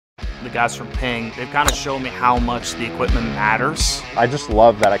the guys from Ping, they've kind of shown me how much the equipment matters. I just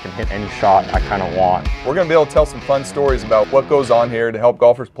love that I can hit any shot I kind of want. We're going to be able to tell some fun stories about what goes on here to help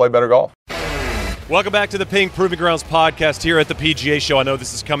golfers play better golf. Welcome back to the Ping Proving Grounds podcast here at the PGA Show. I know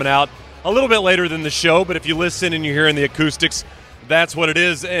this is coming out a little bit later than the show, but if you listen and you're hearing the acoustics, that's what it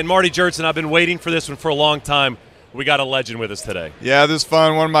is. And Marty Jertson, I've been waiting for this one for a long time. We got a legend with us today. Yeah, this is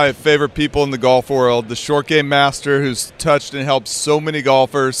fun. One of my favorite people in the golf world, the short game master who's touched and helped so many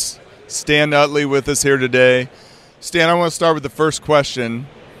golfers. Stan Utley with us here today. Stan, I want to start with the first question.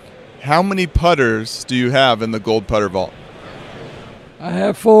 How many putters do you have in the gold putter vault? I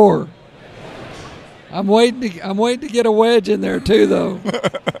have 4. I'm waiting to get a wedge in there too, though.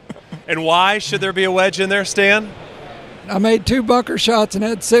 And why should there be a wedge in there, Stan? I made 2 bunker shots and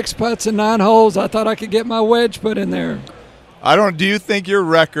had 6 putts and 9 holes. I thought I could get my wedge put in there. Do you think your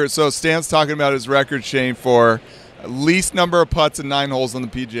record, so Stan's talking about his record, Shane, for least number of putts and 9 holes on the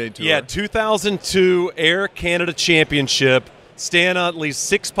PGA Tour? Yeah, 2002 Air Canada Championship. Stan Utley's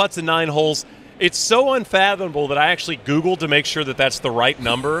 6 putts and 9 holes. It's so unfathomable that I actually Googled to make sure that that's the right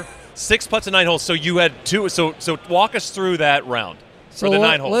number. 6 putts and 9 holes. So you had 2. So walk us through that round. For the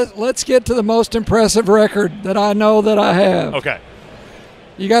 9 holes. Let's get to the most impressive record that I know that I have. Okay.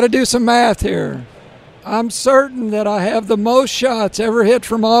 You got to do some math here. I'm certain that I have the most shots ever hit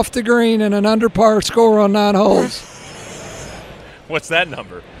from off the green in an under par score on 9 holes. What's that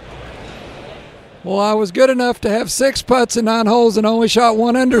number? Well, I was good enough to have 6 putts and 9 holes and only shot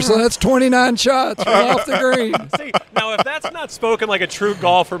 1 under, so that's 29 shots from off the green. See, now if that's not spoken like a true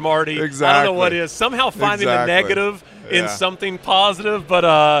golfer, Marty, exactly. I don't know what is. Somehow finding the negative in something positive,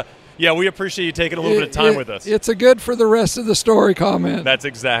 but yeah, we appreciate you taking a little bit of time with us. It's a good for the rest of the story comment. That's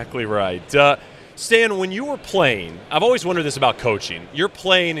exactly right. Stan, when you were playing, I've always wondered this about coaching. You're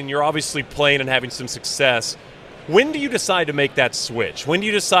playing, and you're obviously playing and having some success. When do you decide to make that switch? When do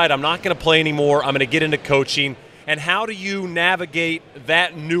you decide, I'm not going to play anymore, I'm going to get into coaching? And how do you navigate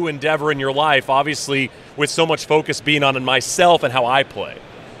that new endeavor in your life, obviously with so much focus being on myself and how I play?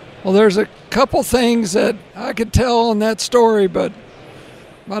 Well, there's a couple things that I could tell on that story, but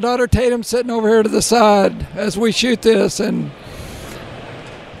my daughter Tatum's sitting over here to the side as we shoot this, and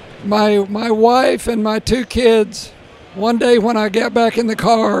my wife and my 2 kids, one day when I got back in the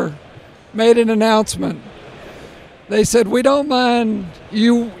car, made an announcement. They said, we don't mind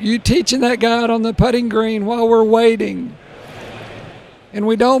you teaching that guy out on the putting green while we're waiting. And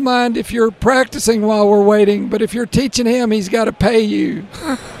we don't mind if you're practicing while we're waiting, but if you're teaching him, he's got to pay you.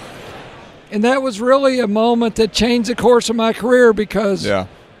 And that was really a moment that changed the course of my career, because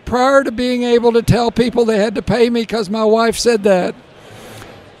prior to being able to tell people they had to pay me because my wife said that,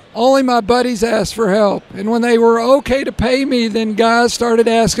 only my buddies asked for help. And when they were okay to pay me, then guys started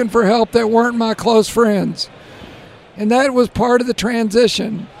asking for help that weren't my close friends. And that was part of the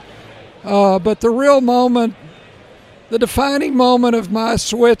transition. But the real moment, the defining moment of my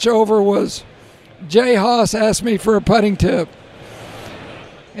switch over was Jay Haas asked me for a putting tip.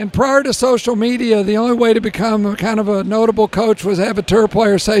 And prior to social media, the only way to become a kind of a notable coach was have a tour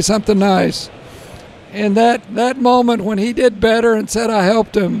player say something nice. And that moment when he did better and said I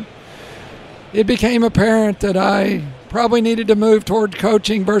helped him, it became apparent that I probably needed to move toward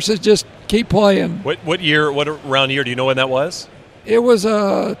coaching versus just keep playing. What round year, do you know when that was? It was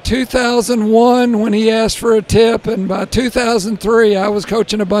 2001 when he asked for a tip, and by 2003 I was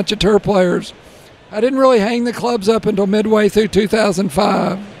coaching a bunch of tour players. I didn't really hang the clubs up until midway through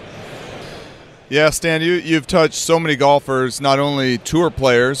 2005. Yeah, Stan, you've touched so many golfers, not only tour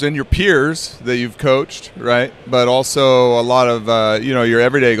players and your peers that you've coached, right, but also a lot of, your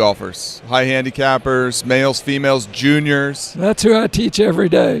everyday golfers, high handicappers, males, females, juniors. That's who I teach every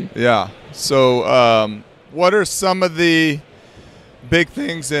day. Yeah. So what are some of the big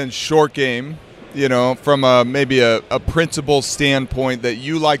things in short game, from maybe a principle standpoint that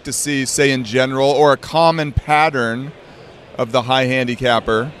you like to see, say, in general, or a common pattern of the high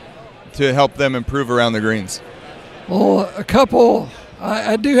handicapper to help them improve around the greens? Well, a couple.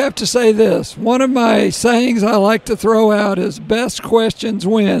 I do have to say this. One of my sayings I like to throw out is best questions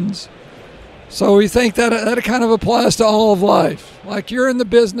wins. So we think that kind of applies to all of life. Like you're in the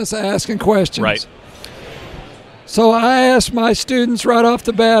business of asking questions. Right. So I asked my students right off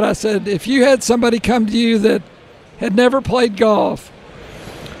the bat, I said, if you had somebody come to you that had never played golf,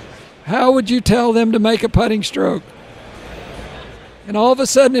 how would you tell them to make a putting stroke? And all of a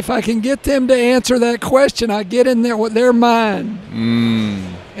sudden, if I can get them to answer that question, I get in there with their mind.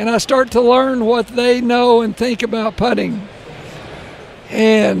 And I start to learn what they know and think about putting.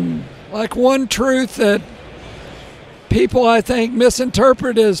 And like one truth that people, I think,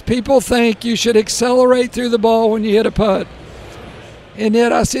 misinterpret is people think you should accelerate through the ball when you hit a putt. And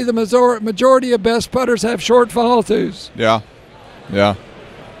yet I see the majority of best putters have short follow-throughs. Yeah. Yeah.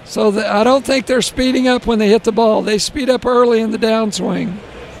 So I don't think they're speeding up when they hit the ball. They speed up early in the downswing.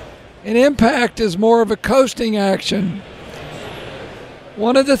 And impact is more of a coasting action.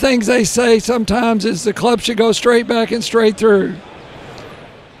 One of the things they say sometimes is the club should go straight back and straight through.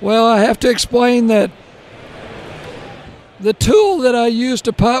 Well, I have to explain that the tool that I use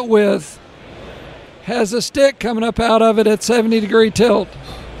to putt with has a stick coming up out of it at 70-degree tilt.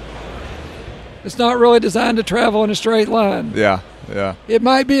 It's not really designed to travel in a straight line. Yeah. Yeah. It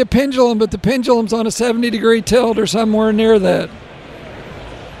might be a pendulum, but the pendulum's on a 70-degree tilt or somewhere near that.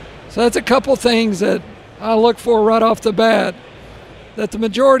 So that's a couple things that I look for right off the bat, that the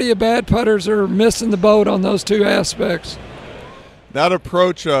majority of bad putters are missing the boat on those two aspects. That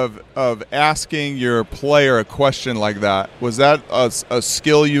approach of asking your player a question like that, was that a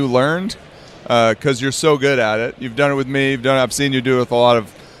skill you learned? Because you're so good at it. You've done it with me. I've seen you do it with a lot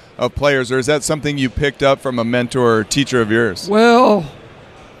of players. Or is that something you picked up from a mentor or teacher of yours? Well,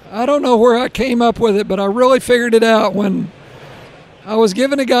 I don't know where I came up with it, but I really figured it out when I was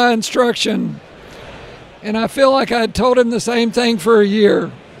giving a guy instruction, and I feel like I had told him the same thing for a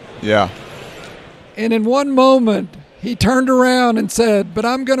year. Yeah. And in one moment, he turned around and said, "But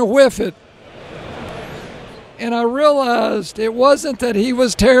I'm going to whiff it." And I realized it wasn't that he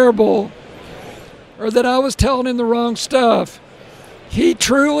was terrible or that I was telling him the wrong stuff. He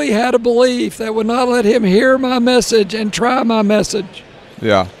truly had a belief that would not let him hear my message and try my message.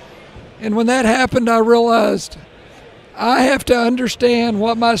 Yeah. And when that happened, I realized I have to understand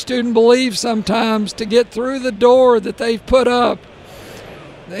what my student believes sometimes to get through the door that they've put up.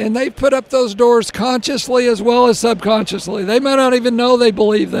 And they've put up those doors consciously as well as subconsciously. They might not even know they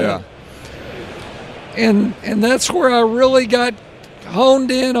believe that. Yeah. And that's where I really got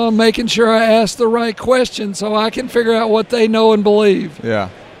honed in on making sure I ask the right question so I can figure out what they know and believe. Yeah.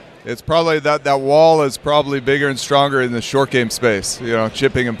 It's probably that wall is probably bigger and stronger in the short game space,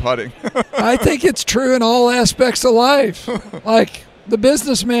 chipping and putting. I think it's true in all aspects of life. Like the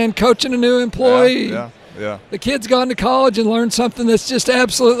businessman coaching a new employee. Yeah. The kid's gone to college and learned something that's just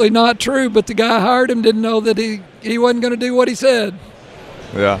absolutely not true, but the guy hired him didn't know that he wasn't going to do what he said.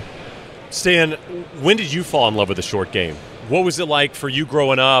 Yeah. Stan, when did you fall in love with the short game? What was it like for you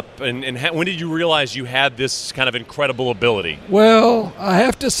growing up, and when did you realize you had this kind of incredible ability? Well, I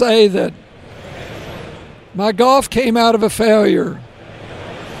have to say that my golf came out of a failure.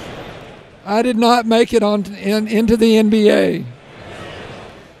 I did not make it into the NBA.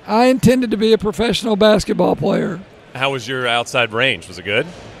 I intended to be a professional basketball player. How was your outside range? Was it good?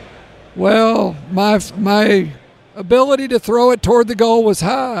 Well, my ability to throw it toward the goal was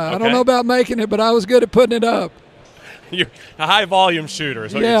high. Okay. I don't know about making it, but I was good at putting it up. You're a high-volume shooter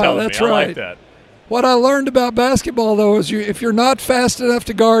is what Yeah, you're telling that's me. right. I like that. What I learned about basketball, though, is if you're not fast enough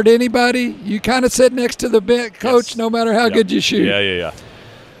to guard anybody, you kind of sit next to the coach Yes. no matter how good you shoot. Yeah.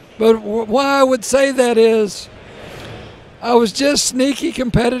 But why I would say that is I was just sneaky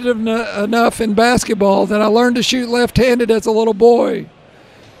competitive enough in basketball that I learned to shoot left-handed as a little boy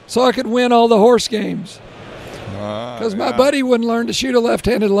so I could win all the horse games. Because my buddy wouldn't learn to shoot a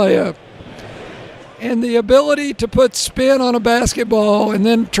left-handed layup. And the ability to put spin on a basketball and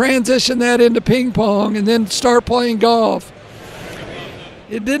then transition that into ping pong and then start playing golf.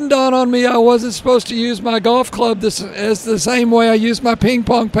 It didn't dawn on me I wasn't supposed to use my golf club as the same way I use my ping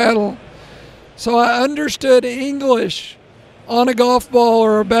pong paddle. So I understood English on a golf ball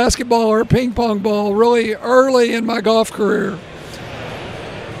or a basketball or a ping pong ball really early in my golf career.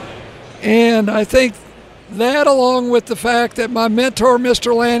 And I think that, along with the fact that my mentor,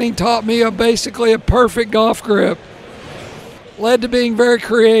 Mr. Lanning, taught me basically a perfect golf grip, led to being very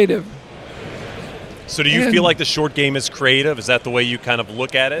creative. So do you feel like the short game is creative? Is that the way you kind of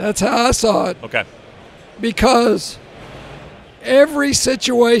look at it? That's how I saw it. Okay. Because every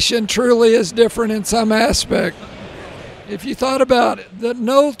situation truly is different in some aspect. If you thought about it, that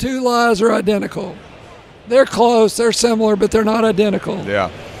no two lies are identical. They're close, they're similar, but they're not identical.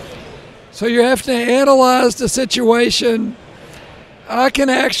 Yeah. So you have to analyze the situation. I can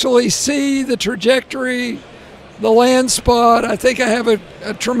actually see the trajectory, the land spot. I think I have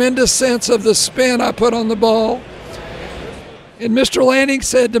a tremendous sense of the spin I put on the ball. And Mr. Lanning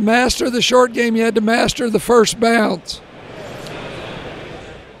said to master the short game, you had to master the first bounce.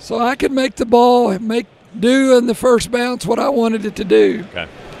 So I could make the ball do in the first bounce what I wanted it to do. Okay.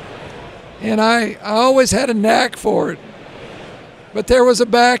 And I always had a knack for it. But there was a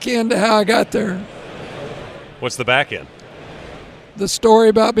back end to how I got there. What's the back end? The story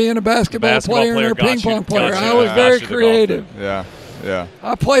about being a basketball player and a ping pong player. I was very creative. Yeah.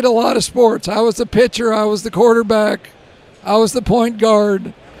 I played a lot of sports. I was the pitcher. I was the quarterback. I was the point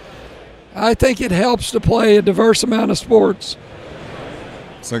guard. I think it helps to play a diverse amount of sports.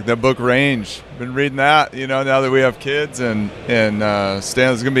 It's like that book Range. Been reading that, now that we have kids, and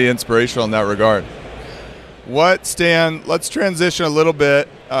Stan is going to be inspirational in that regard. Stan, let's transition a little bit.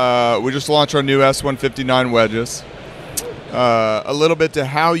 We just launched our new S159 wedges. A little bit to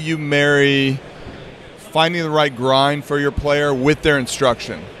how you marry finding the right grind for your player with their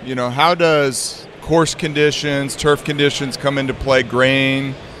instruction. How does course conditions, turf conditions come into play,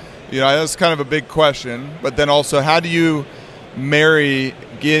 grain? That's kind of a big question. But then also, how do you marry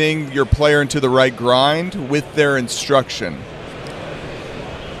getting your player into the right grind with their instruction?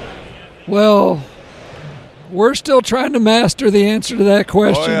 Well, we're still trying to master the answer to that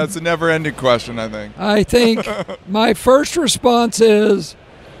question. Oh, yeah, it's a never-ending question, I think. I think my first response is,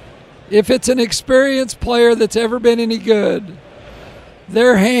 if it's an experienced player that's ever been any good,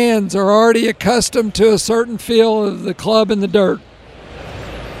 their hands are already accustomed to a certain feel of the club in the dirt.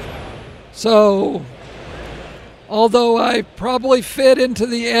 So, although I probably fit into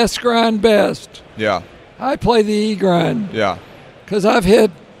the S grind best, yeah, I play the E grind. Yeah. Because I've hit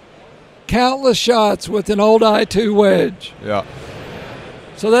countless shots with an old I2 wedge. Yeah.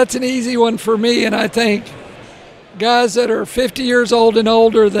 So that's an easy one for me, and I think guys that are 50 years old and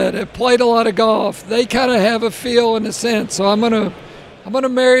older that have played a lot of golf, they kind of have a feel in a sense. So I'm gonna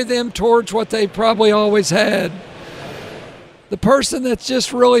marry them towards what they probably always had. The person that's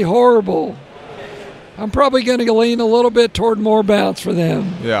just really horrible, I'm probably going to lean a little bit toward more bounce for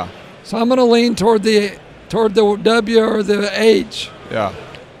them. Yeah. So I'm going to lean toward the W or the H. Yeah.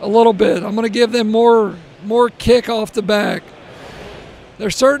 A little bit. I'm going to give them more kick off the back.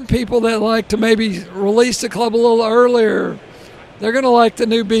 There's certain people that like to maybe release the club a little earlier. They're going to like the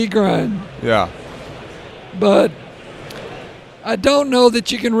new B grind. Yeah. But I don't know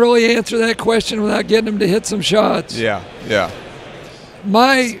that you can really answer that question without getting them to hit some shots. Yeah. Yeah.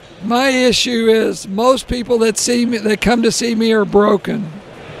 My issue is most people that come to see me are broken.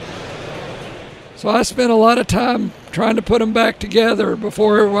 So I spend a lot of time trying to put them back together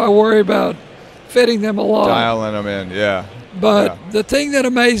before I worry about fitting them along. Dialing them in, yeah. But the thing that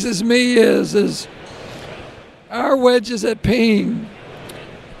amazes me is our wedges at Ping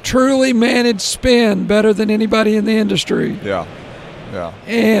truly manage spin better than anybody in the industry. Yeah, yeah.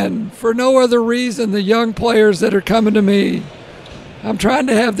 And for no other reason, the young players that are coming to me, I'm trying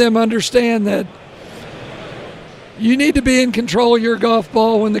to have them understand that you need to be in control of your golf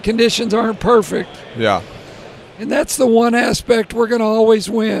ball when the conditions aren't perfect. Yeah. And that's the one aspect we're going to always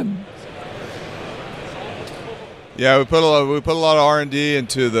win. Yeah, we put a lot of R&D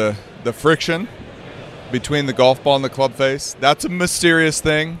into the friction between the golf ball and the club face. That's a mysterious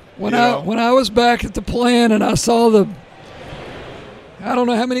thing. When I was back at the plant and I saw I don't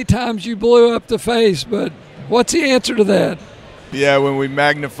know how many times you blew up the face, but what's the answer to that? Yeah, when we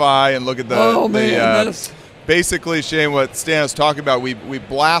magnify and look at basically, Shane, what Stan is talking about, we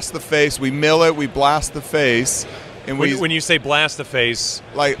blast the face, we mill it, we blast the face, and when you say blast the face,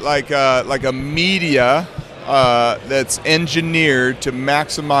 like a media that's engineered to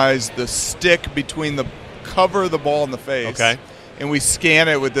maximize the stick between the cover of the ball and the face. Okay. And we scan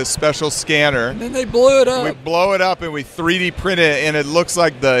it with this special scanner. And then they blew it up. We blow it up and we 3D print it, and it looks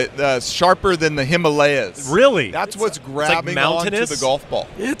like the sharper than the Himalayas. Really? That's what's grabbing onto the golf ball.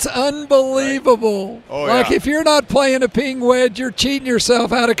 It's unbelievable. Right. Oh, like yeah. if you're not playing a Ping wedge, you're cheating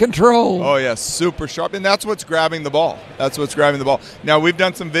yourself out of control. Oh, yeah, super sharp. And that's what's grabbing the ball. Now, we've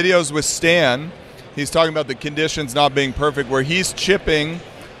done some videos with Stan. He's talking about the conditions not being perfect, where he's chipping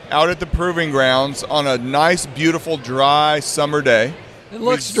out at the proving grounds on a nice, beautiful, dry summer day. It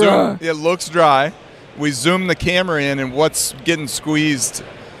looks dry. It looks dry. We zoom the camera in, and what's getting squeezed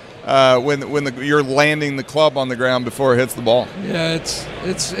when you're landing the club on the ground before it hits the ball. Yeah,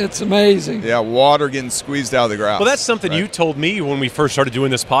 it's amazing. Yeah, water getting squeezed out of the ground. Well, that's something you told me when we first started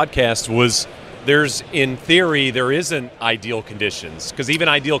doing this podcast was there isn't ideal conditions, because even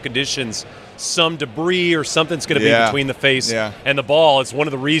ideal conditions, some debris or something's going to be between the face and the ball. It's one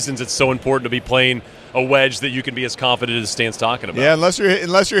of the reasons it's so important to be playing a wedge that you can be as confident as Stan's talking about. Yeah, unless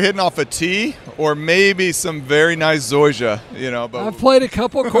you're hitting off a tee or maybe some very nice zoysia, But I've played a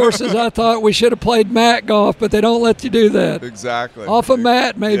couple courses I thought we should have played mat golf, but they don't let you do that. Exactly. Off a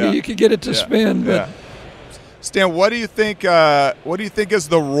mat, maybe you could get it to spin. But Stan, what do you think is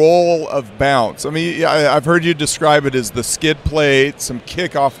the role of bounce? I mean, I've heard you describe it as the skid plate, some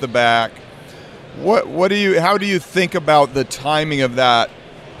kick off the back. How do you think about the timing of that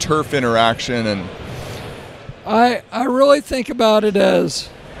turf interaction? And I really think about it as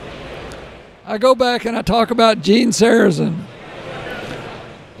I go back and I talk about Gene Sarazen.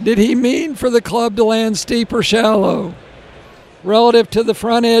 Did he mean for the club to land steep or shallow? relative to the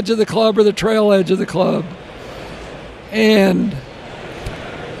front edge of the club or the trail edge of the club. And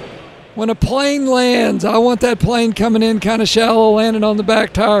when a plane lands, I want that plane coming in kind of shallow, landing on the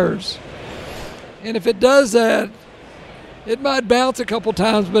back tires. And if it does that, it might bounce a couple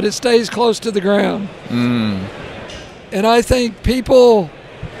times, but it stays close to the ground. And I think people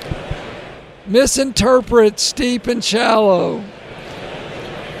misinterpret steep and shallow.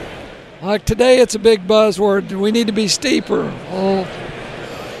 Like today, it's a big buzzword. We need to be steeper. Well,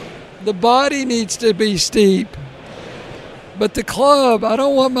 the body needs to be steep. But the club, I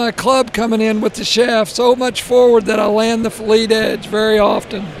don't want my club coming in with the shaft so much forward that I land the lead edge very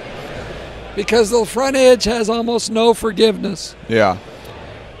often. Because the front edge has almost no forgiveness. Yeah.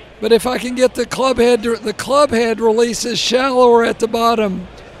 But if I can get the club head releases shallower at the bottom,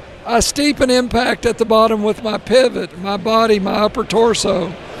 I steepen impact at the bottom with my pivot, my body, my upper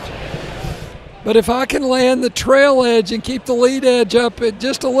torso. But if I can land the trail edge and keep the lead edge up at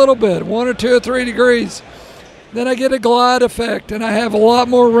just a little bit, 1 or 2 or 3 degrees, then I get a glide effect and I have a lot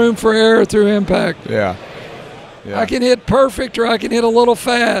more room for error through impact. Yeah. I can hit perfect or I can hit a little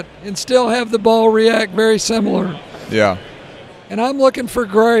fat and still have the ball react very similar. Yeah. And I'm looking for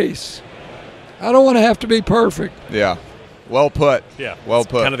grace. I don't want to have to be perfect. Yeah. Well put. Yeah. Well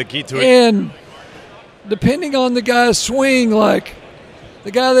put. Kind of the key to it. And depending on the guy's swing, like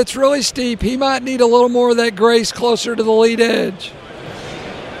the guy that's really steep, he might need a little more of that grace closer to the lead edge.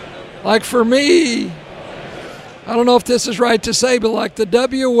 Like for me, I don't know if this is right to say, but like the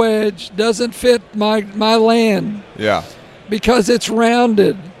W wedge doesn't fit my land. Yeah. Because it's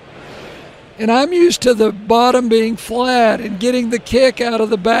rounded. And I'm used to the bottom being flat and getting the kick out of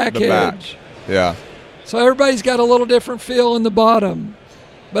the back edge. Yeah. So everybody's got a little different feel in the bottom.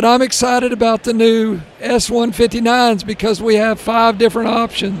 But I'm excited about the new S159s because we have 5 different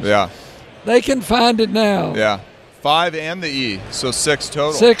options. Yeah. They can find it now. Yeah. 5 and the E, so 6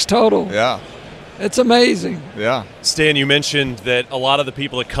 total. 6 total. Yeah. It's amazing. Yeah. Stan, you mentioned that a lot of the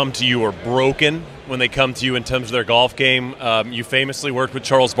people that come to you are broken when they come to you in terms of their golf game. You famously worked with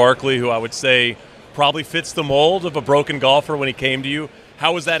Charles Barkley, who I would say probably fits the mold of a broken golfer when he came to you.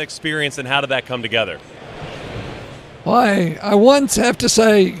 How was that experience and how did that come together? Well, I once have to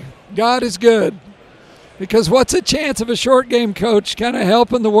say God is good, because what's the chance of a short game coach kind of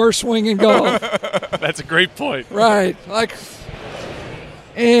helping the worst swing in golf? That's a great point. Right.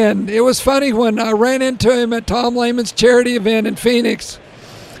 And it was funny when I ran into him at Tom Lehman's charity event in Phoenix.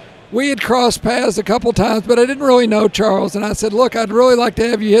 We had crossed paths a couple times, but I didn't really know Charles. And I said, look, I'd really like to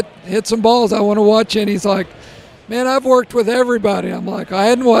have you hit some balls. I want to watch you. And he's like, man, I've worked with everybody. I'm like, I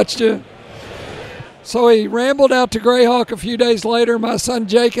hadn't watched you. So he rambled out to Greyhawk a few days later. My son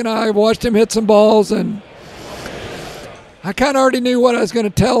Jake and I watched him hit some balls, and I kind of already knew what I was going to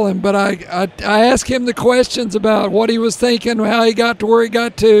tell him, but I asked him the questions about what he was thinking, how he got to where he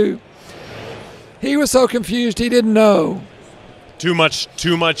got to. He was so confused he didn't know. Too much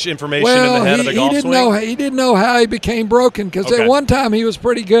information in the head of the golf swing? He didn't know how he became broken, because at one time he was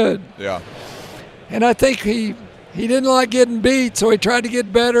pretty good. Yeah. And I think he didn't like getting beat, so he tried to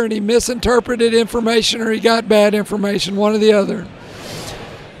get better, and he misinterpreted information or he got bad information, one or the other.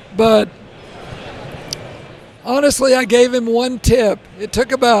 But honestly, I gave him one tip. It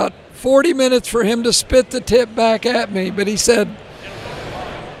took about 40 minutes for him to spit the tip back at me, but he said,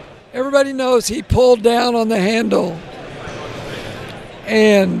 everybody knows he pulled down on the handle.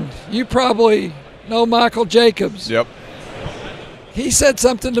 And you probably know Michael Jacobs. Yep. He said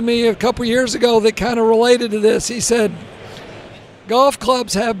something to me a couple years ago that kind of related to this. He said, golf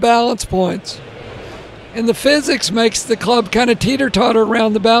clubs have balance points, and the physics makes the club kind of teeter-totter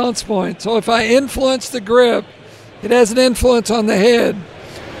around the balance point. So if I influence the grip, it has an influence on the head.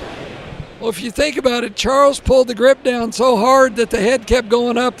 Well, if you think about it, Charles pulled the grip down so hard that the head kept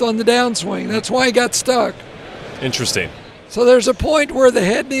going up on the downswing. That's why he got stuck. Interesting. So there's a point where the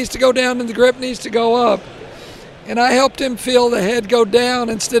head needs to go down and the grip needs to go up. And I helped him feel the head go down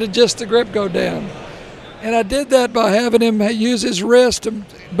instead of just the grip go down. And I did that by having him use his wrist to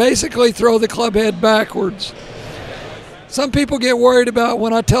basically throw the club head backwards. Some people get worried about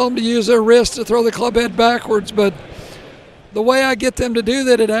when I tell them to use their wrist to throw the club head backwards, but the way I get them to do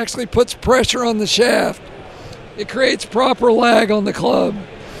that, it actually puts pressure on the shaft. It creates proper lag on the club.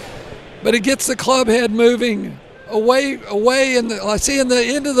 But it gets the club head moving away I see in the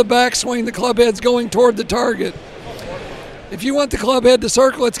end of the backswing, the club head's going toward the target. If you want the club head to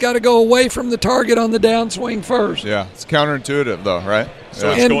circle, it's got to go away from the target on the downswing first. Yeah, it's counterintuitive though, right?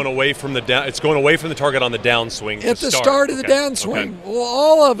 So it's going away from the target on the downswing. At the start of the downswing. Okay. Well,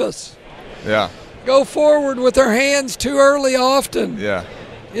 all of us. Yeah. Go forward with our hands too early often. Yeah.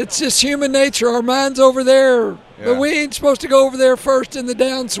 It's just human nature. Our mind's over there But we ain't supposed to go over there first in the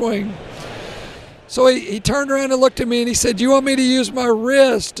downswing. So he turned around and looked at me and he said, "You want me to use my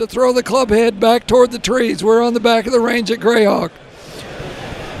wrist to throw the club head back toward the trees? We're on the back of the range at Greyhawk."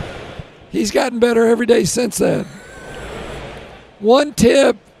 He's gotten better every day since then. One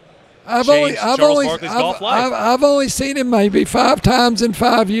tip, I've only seen him maybe 5 times in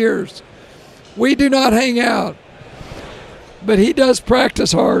 5 years. We do not hang out, but he does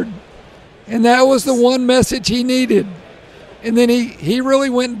practice hard. And that was the one message he needed. And then he really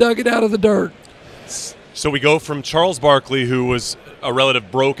went and dug it out of the dirt. So we go from Charles Barkley, who was a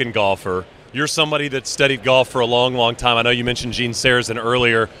relative broken golfer. You're somebody that studied golf for a long, long time. I know you mentioned Gene Sarazen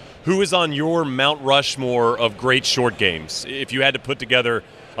earlier. Who is on your Mount Rushmore of great short games, if you had to put together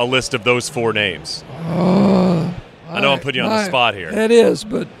a list of those 4 names? I know I'm putting you on the spot here. It is,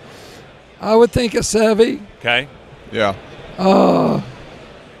 but I would think of Seve. Okay. Yeah.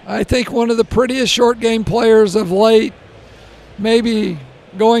 I think one of the prettiest short game players of late, maybe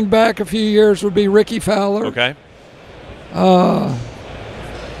going back a few years, would be Ricky Fowler. Okay.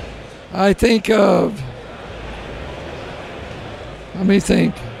 I think of, let me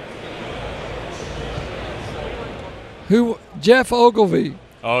think. Jeff Ogilvy.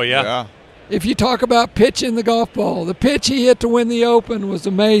 Oh, yeah. If you talk about pitching the golf ball, the pitch he hit to win the Open was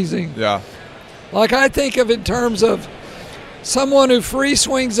amazing. Yeah. Like, I think of in terms of someone who free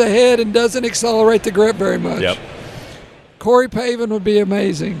swings ahead and doesn't accelerate the grip very much. Yep. Corey Pavin would be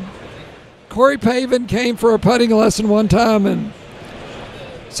amazing. Corey Pavin came for a putting lesson one time, and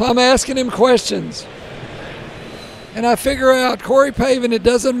so I'm asking him questions. And I figure out Corey Pavin, it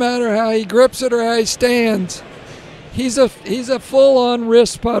doesn't matter how he grips it or how he stands. He's a full-on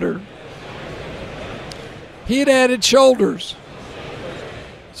wrist putter. He had added shoulders.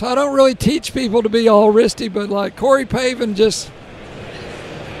 So I don't really teach people to be all wristy, but like Corey Pavin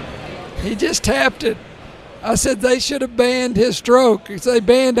he just tapped it. I said they should have banned his stroke. They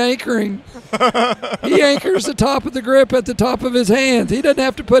banned anchoring. He anchors the top of the grip at the top of his hand. He doesn't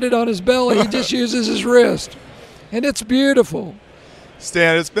have to put it on his belly. He just uses his wrist. And it's beautiful.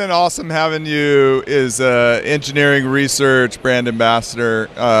 Stan, it's been awesome having you as engineering research brand ambassador.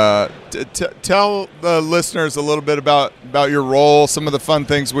 Tell the listeners a little bit about your role, some of the fun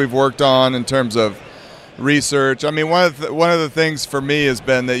things we've worked on in terms of research. I mean, one of the things for me has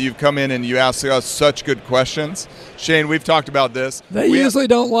been that you've come in and you ask us such good questions. Shane, we've talked about this. They usually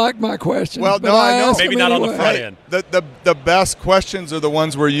don't like my questions. Well, no, I know. Maybe not on the front end. The best questions are the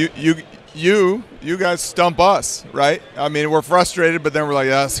ones where you guys stump us, right? I mean, we're frustrated, but then we're like,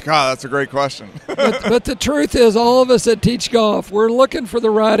 that's a great question. but the truth is, all of us that teach golf, we're looking for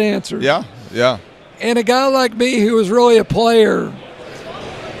the right answer. Yeah. And a guy like me who is really a player,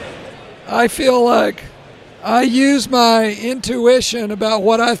 I feel like I use my intuition about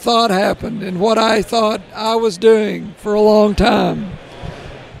what I thought happened and what I thought I was doing for a long time.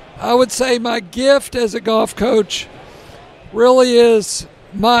 I would say my gift as a golf coach really is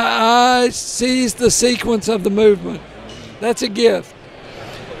my eye sees the sequence of the movement. That's a gift.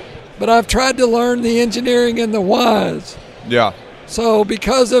 But I've tried to learn the engineering and the whys. Yeah. So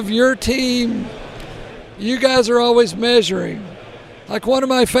because of your team, you guys are always measuring. Like one of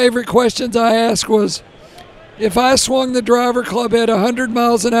my favorite questions I asked was, if I swung the driver club at 100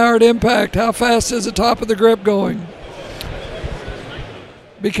 miles an hour at impact, how fast is the top of the grip going?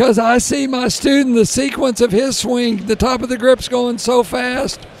 Because I see my student, the sequence of his swing, the top of the grip's going so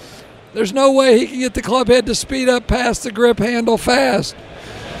fast, there's no way he can get the club head to speed up past the grip handle fast.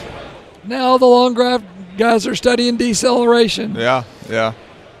 Now the long drive guys are studying deceleration. Yeah.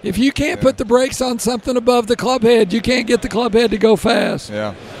 If you can't put the brakes on something above the club head, you can't get the club head to go fast.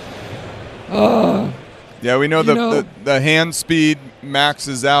 Yeah. Yeah, we know the hand speed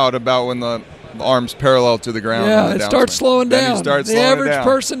maxes out about when the arm's parallel to the ground. Yeah, it starts slowing down. The average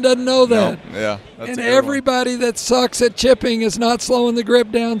person doesn't know that. No, yeah, and everybody that sucks at chipping is not slowing the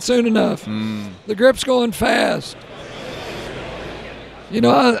grip down soon enough. The grip's going fast.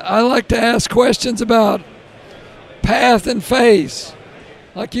 I like to ask questions about path and face.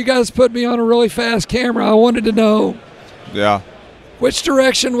 Like you guys put me on a really fast camera. I wanted to know which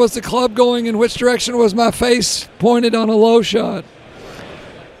direction was the club going and which direction was my face pointed on a low shot.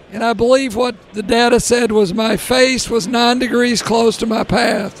 And I believe what the data said was my face was 9 degrees close to my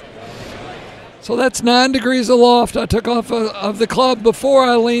path. So that's 9 degrees aloft I took off of the club before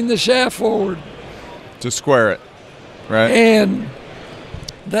I leaned the shaft forward. To square it, right? And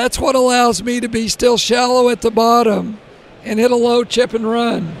that's what allows me to be still shallow at the bottom and hit a low chip and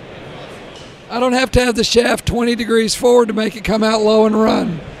run. I don't have to have the shaft 20 degrees forward to make it come out low and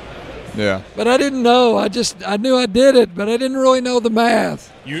run. Yeah. But I didn't know. I knew I did it, but I didn't really know the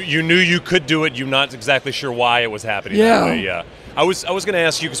math. You knew you could do it. You're not exactly sure why it was happening Yeah. that way. Yeah. I was going to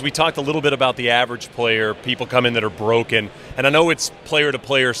ask you, because we talked a little bit about the average player, people come in that are broken, and I know it's player to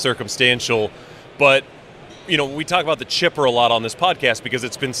player circumstantial, but we talk about the chipper a lot on this podcast because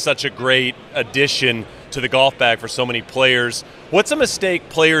it's been such a great addition to the golf bag for so many players. What's a mistake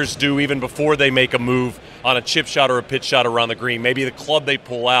players do even before they make a move on a chip shot or a pitch shot around the green? Maybe the club they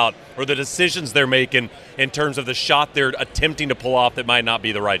pull out or the decisions they're making in terms of the shot they're attempting to pull off that might not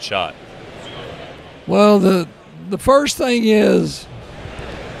be the right shot. Well, the first thing is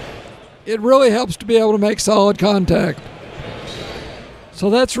it really helps to be able to make solid contact. So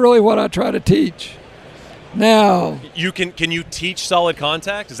that's really what I try to teach. Now, can you teach solid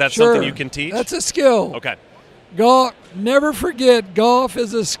contact? Is that sure, something you can teach? That's a skill. Okay. Golf, never forget, golf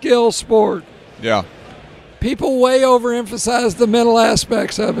is a skill sport. Yeah. People way overemphasize the mental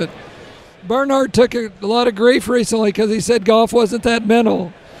aspects of it. Bernhard took a lot of grief recently because he said golf wasn't that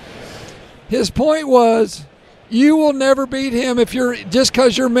mental. His point was, you will never beat him just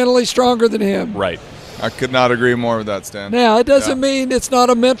because you're mentally stronger than him. Right. I could not agree more with that, Stan. Now, it doesn't mean it's not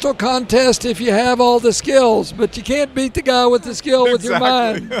a mental contest if you have all the skills, but you can't beat the guy with the skill with your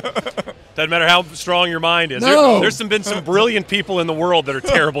mind. Doesn't matter how strong your mind is. No. There's been some brilliant people in the world that are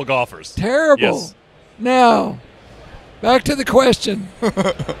terrible golfers. Terrible. Yes. Now, back to the question.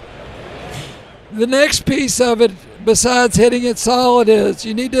 The next piece of it, besides hitting it solid, is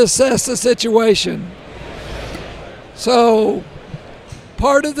you need to assess the situation. So,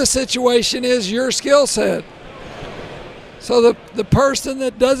 part of the situation is your skill set. So the person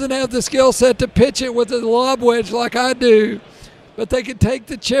that doesn't have the skill set to pitch it with a lob wedge like I do, but they can take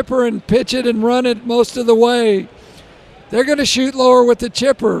the chipper and pitch it and run it most of the way, they're going to shoot lower with the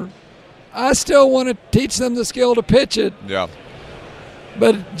chipper. I still want to teach them the skill to pitch it. Yeah.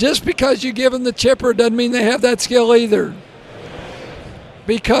 But just because you give them the chipper doesn't mean they have that skill either.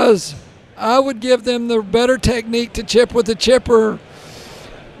 Because I would give them the better technique to chip with the chipper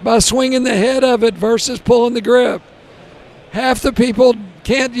by swinging the head of it versus pulling the grip. Half the people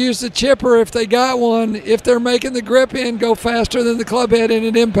can't use the chipper if they got one if they're making the grip end go faster than the club head in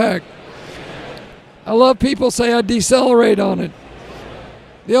an impact. I love people say I decelerate on it.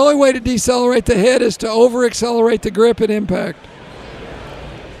 The only way to decelerate the head is to over-accelerate the grip at impact.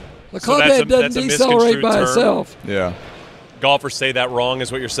 The club head doesn't decelerate by itself. Yeah. Golfers say that wrong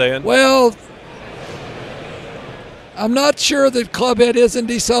is what you're saying? Well, I'm not sure that club head isn't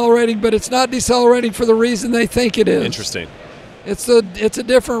decelerating, but it's not decelerating for the reason they think it is. Interesting. It's a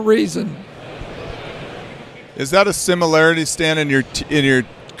different reason. Is that a similarity, Stan, in your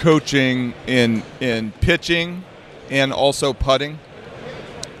coaching in pitching and also putting?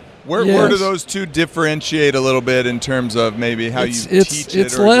 Where do those two differentiate a little bit in terms of maybe how you teach it?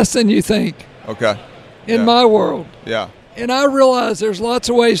 It's less than you think. Okay. In my world. Yeah. And I realize there's lots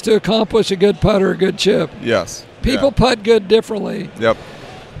of ways to accomplish a good putt or a good chip. Yes. People putt good differently. Yep.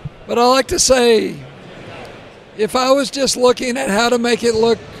 But I like to say, if I was just looking at how to make it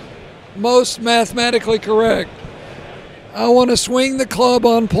look most mathematically correct, I want to swing the club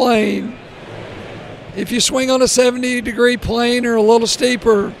on plane. If you swing on a 70-degree plane or a little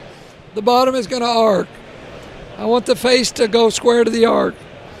steeper, the bottom is going to arc. I want the face to go square to the arc.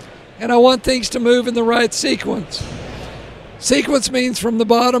 And I want things to move in the right sequence. Sequence means from the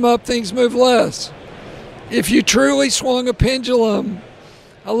bottom up, things move less. If you truly swung a pendulum,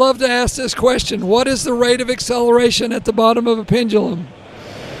 I love to ask this question: what is the rate of acceleration at the bottom of a pendulum?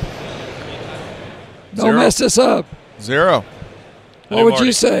 Don't mess this up. 0. What would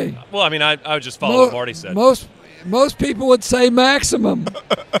you say? Well, I mean, I would just follow what Marty said. Most people would say maximum.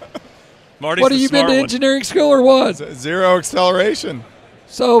 Marty's what have you been to engineering school or what? 0 acceleration.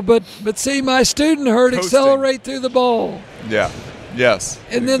 So, but see, my student heard Coasting. accelerate through the ball. Yeah. Yes.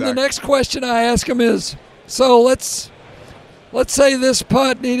 And then the next question I ask him is, so let's say this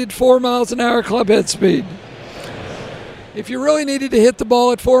putt needed 4 miles an hour club head speed. If you really needed to hit the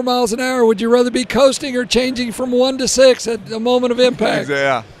ball at 4 miles an hour, would you rather be coasting or changing from 1 to 6 at the moment of impact?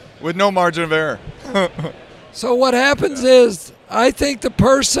 Yeah, with no margin of error. So what happens is, I think the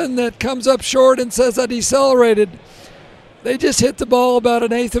person that comes up short and says I decelerated, they just hit the ball about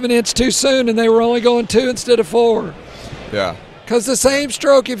 1/8 of an inch too soon, and they were only going 2 instead of 4. Yeah. Because the same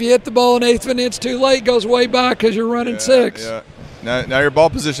stroke, if you hit the ball 1/8 of an inch too late, goes way back because you're running 6. Yeah. Now your ball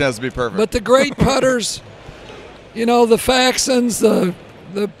position has to be perfect. But the great putters, the Faxons,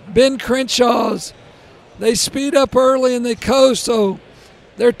 the Ben Crenshaws, they speed up early and they coast, so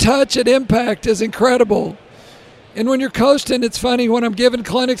their touch at impact is incredible. And when you're coasting, it's funny, when I'm giving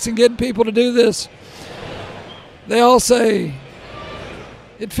clinics and getting people to do this, they all say,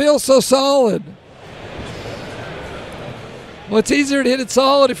 It feels so solid. Well, it's easier to hit it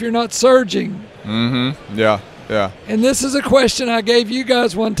solid if you're not surging. Mm-hmm. Yeah, yeah. And this is a question I gave you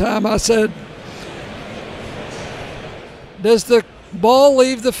guys one time. I said, does the ball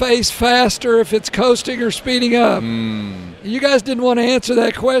leave the face faster if it's coasting or speeding up? You guys didn't want to answer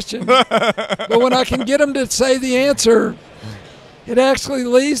that question. But when I can get them to say the answer, it actually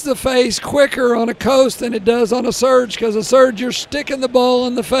leaves the face quicker on a coast than it does on a surge, because a surge, you're sticking the ball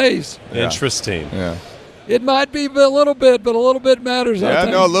in the face. Yeah. Interesting. Yeah. It might be a little bit, but a little bit matters, I Yeah,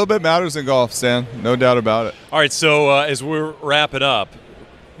 think. no, a little bit matters in golf, Stan. No doubt about it. All right, so as we're wrapping up,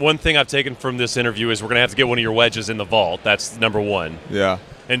 one thing I've taken from this interview is we're going to have to get one of your wedges in the vault. That's number one. Yeah.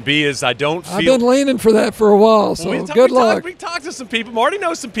 And B is I don't feel... I've been leaning for that for a while, so good luck. We talked to some people. Marty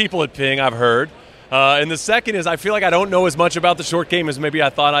knows some people at Ping, I've heard. And the second is I feel like I don't know as much about the short game as maybe I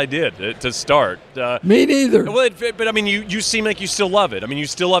thought I did to start. Me neither. Well, but, I mean, you seem like you still love it. I mean, you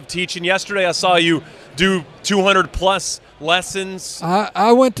still love teaching. Yesterday I saw you do 200-plus lessons.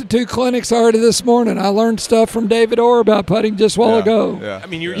 I went to 2 clinics already this morning. I learned stuff from David Orr about putting just a while ago. Yeah. I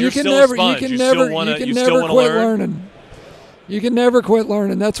mean, you're You can still never, a sponge. you can You never, still wanna, you can you never still wanna quit learn. learning. You can never quit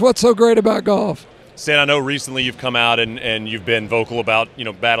learning. That's what's so great about golf. Stan, I know recently you've come out and you've been vocal about,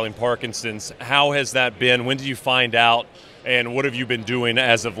 battling Parkinson's. How has that been? When did you find out? And what have you been doing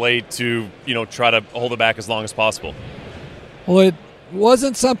as of late to, try to hold it back as long as possible? Well, it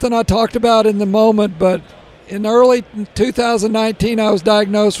wasn't something I talked about in the moment, but in early 2019, I was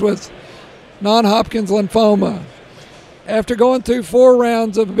diagnosed with non-Hodgkin's lymphoma. After going through 4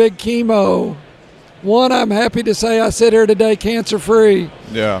 rounds of big chemo, one, I'm happy to say I sit here today cancer-free.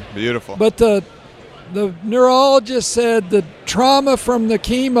 Yeah, beautiful. But the neurologist said the trauma from the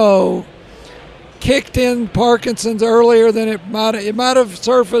chemo kicked in Parkinson's earlier than it might have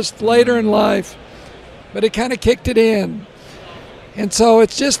surfaced later in life, but it kind of kicked it in. And so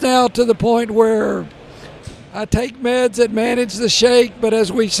it's just now to the point where I take meds that manage the shake, but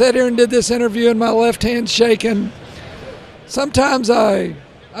as we sat here and did this interview and my left hand's shaking, sometimes I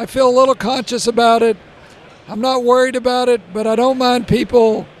feel a little conscious about it. I'm not worried about it, but I don't mind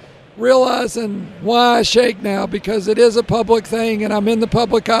people realizing why I shake now, because it is a public thing and I'm in the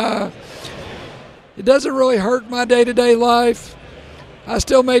public eye. It doesn't really hurt my day-to-day life. I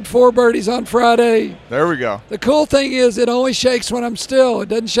still made 4 birdies on Friday. There we go. The cool thing is it only shakes when I'm still. It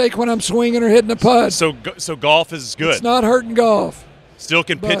doesn't shake when I'm swinging or hitting a putt. So golf is good. It's not hurting golf. Still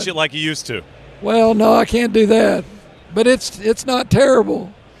can pitch it like you used to. Well, no, I can't do that. But it's not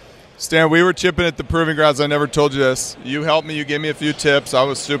terrible. Stan, we were chipping at the Proving Grounds. I never told you this. You helped me. You gave me a few tips. I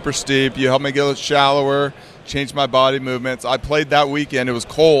was super steep. You helped me get a little shallower, changed my body movements. I played that weekend. It was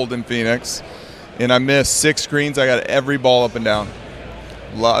cold in Phoenix, and I missed 6 greens. I got every ball up and down.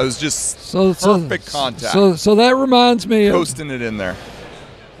 It was just perfect contact. So that reminds me of Coasting it in there.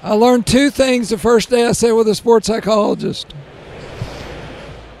 I learned 2 things the first day I sat with a sports psychologist.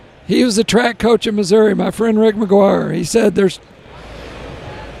 He was the track coach in Missouri, my friend Rick McGuire. He said there's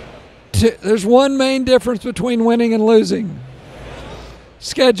one main difference between winning and losing.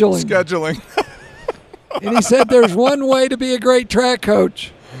 Scheduling. And he said there's one way to be a great track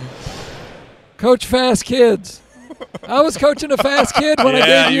coach. Coach fast kids. I was coaching a fast kid when I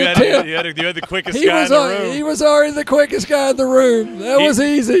gave you a tip. You had the quickest guy in the room. He was already the quickest guy in the room. That was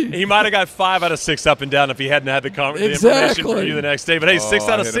easy. He might have got 5 out of 6 up and down if he hadn't had the information for you the next day. But hey, 6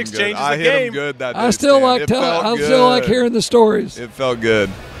 out of 6 changes the game. I hit him good that day. I still like hearing the stories. It felt good.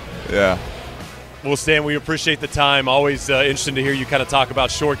 Yeah. Well, Stan, we appreciate the time. Always interesting to hear you kind of talk about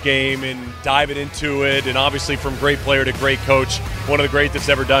short game and diving into it. And obviously from great player to great coach, one of the great that's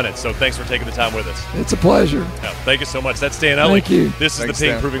ever done it. So thanks for taking the time with us. It's a pleasure. Yeah, thank you so much. That's Stan Utley. Thank you. This is Thanks, the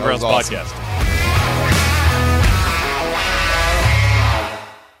Ping Stan. Proving That was Grounds awesome. podcast.